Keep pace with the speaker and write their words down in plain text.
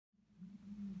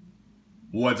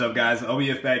What's up, guys?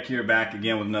 OBF back here, back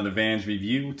again with another Vans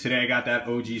review. Today I got that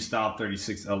OG Style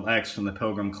 36LX from the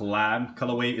Pilgrim collab.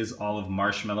 Colorway is olive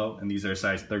marshmallow, and these are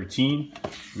size 13.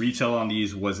 Retail on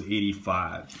these was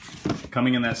 $85.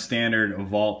 Coming in that standard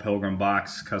Vault Pilgrim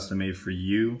box, custom made for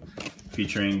you,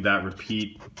 featuring that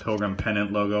repeat Pilgrim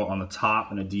pennant logo on the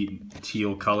top in a deep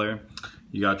teal color.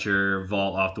 You got your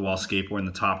Vault off-the-wall skateboard in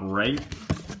the top right.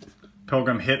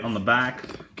 Pilgrim hit on the back,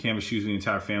 canvas shoes for the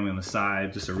entire family on the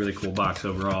side. Just a really cool box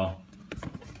overall.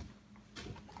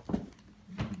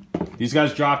 These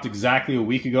guys dropped exactly a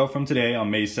week ago from today on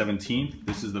May 17th.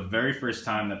 This is the very first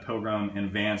time that Pilgrim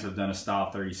and Vans have done a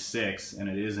Style 36, and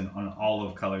it is in an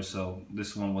olive color, so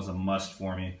this one was a must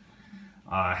for me.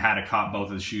 I had to cop both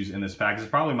of the shoes in this pack. It's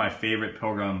probably my favorite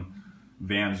Pilgrim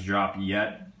Vans drop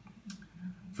yet.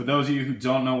 For those of you who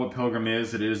don't know what Pilgrim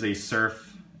is, it is a surf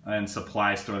and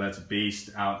supply store that's based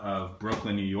out of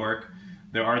Brooklyn, New York.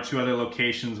 There are two other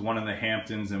locations, one in the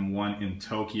Hamptons and one in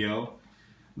Tokyo.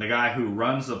 The guy who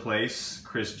runs the place,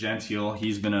 Chris Gentile,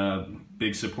 he's been a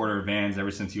big supporter of Vans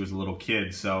ever since he was a little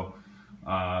kid, so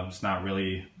it's not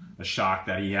really a shock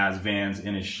that he has Vans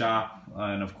in his shop,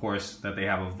 and of course that they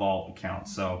have a Vault account.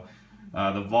 So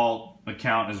the Vault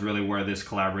account is really where this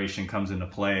collaboration comes into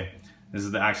play. This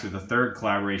is actually the third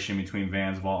collaboration between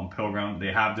Vans, Vault, and Pilgrim.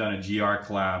 They have done a GR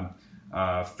collab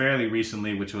fairly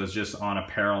recently, which was just on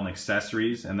apparel and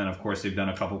accessories. And then, of course, they've done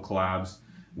a couple collabs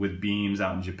with Beams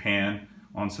out in Japan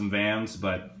on some Vans.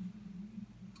 But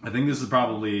I think this is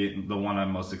probably the one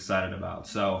I'm most excited about.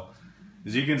 So,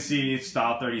 as you can see,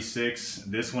 Style 36,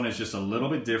 this one is just a little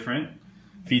bit different,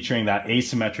 featuring that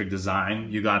asymmetric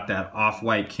design. You got that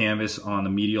off-white canvas on the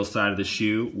medial side of the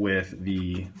shoe with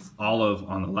the olive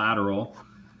on the lateral.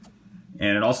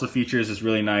 And it also features this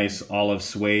really nice olive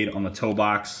suede on the toe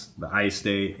box, the eye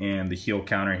stay, and the heel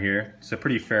counter here. It's a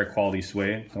pretty fair quality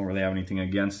suede. Don't really have anything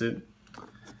against it.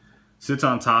 Sits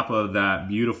on top of that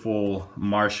beautiful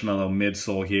marshmallow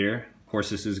midsole here. Of course,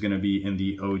 this is going to be in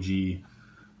the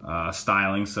OG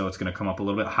styling, so it's going to come up a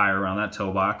little bit higher around that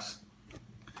toe box.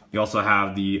 You also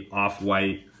have the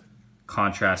off-white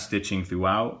contrast stitching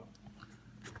throughout.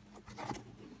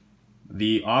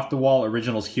 The off-the-wall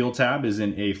Originals heel tab is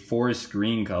in a forest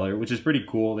green color, which is pretty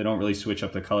cool. They don't really switch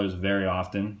up the colors very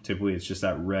often. Typically it's just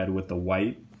that red with the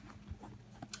white.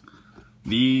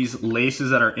 These laces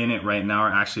that are in it right now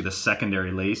are actually the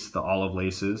secondary lace, the olive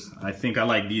laces. I think I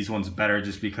like these ones better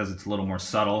just because it's a little more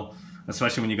subtle,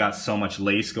 especially when you got so much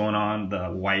lace going on. The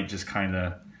white just kind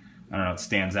of, I don't know, it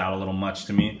stands out a little much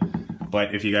to me.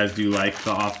 But if you guys do like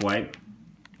the off-white,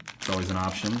 it's always an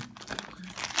option.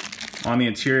 On the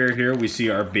interior here, we see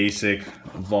our basic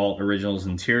Vault Originals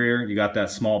interior. You got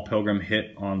that small Pilgrim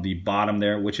hit on the bottom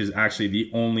there, which is actually the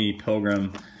only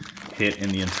Pilgrim hit in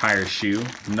the entire shoe.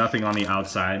 Nothing on the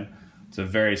outside. It's a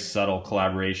very subtle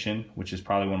collaboration, which is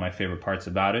probably one of my favorite parts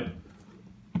about it.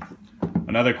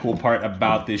 Another cool part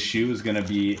about this shoe is going to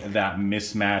be that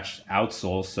mismatched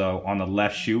outsole. So on the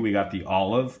left shoe, we got the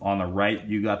olive. On the right,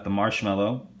 you got the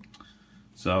marshmallow.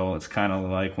 So it's kind of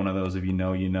like one of those if you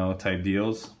know type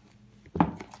deals.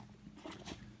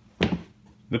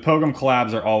 The Pilgrim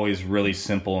collabs are always really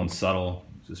simple and subtle,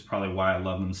 which is probably why I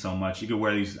love them so much. You can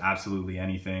wear these absolutely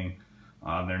anything.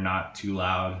 They're not too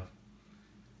loud.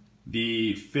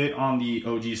 The fit on the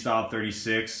OG Style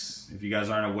 36, if you guys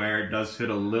aren't aware, it does fit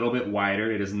a little bit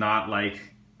wider. It is not like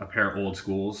a pair of Old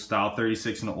Schools. Style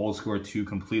 36 and Old School are two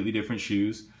completely different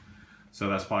shoes. So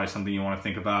that's probably something you want to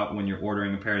think about when you're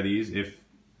ordering a pair of these, if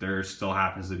there still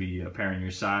happens to be a pair in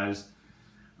your size.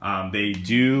 They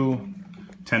do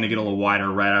tend to get a little wider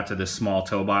right after this small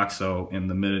toe box, so in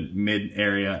the mid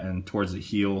area and towards the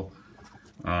heel.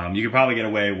 You could probably get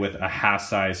away with a half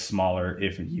size smaller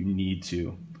if you need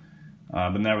to.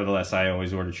 But nevertheless, I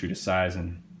always order true to size,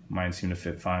 and mine seem to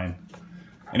fit fine.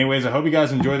 Anyways, I hope you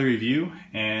guys enjoy the review,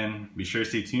 and be sure to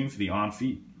stay tuned for the on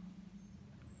feet.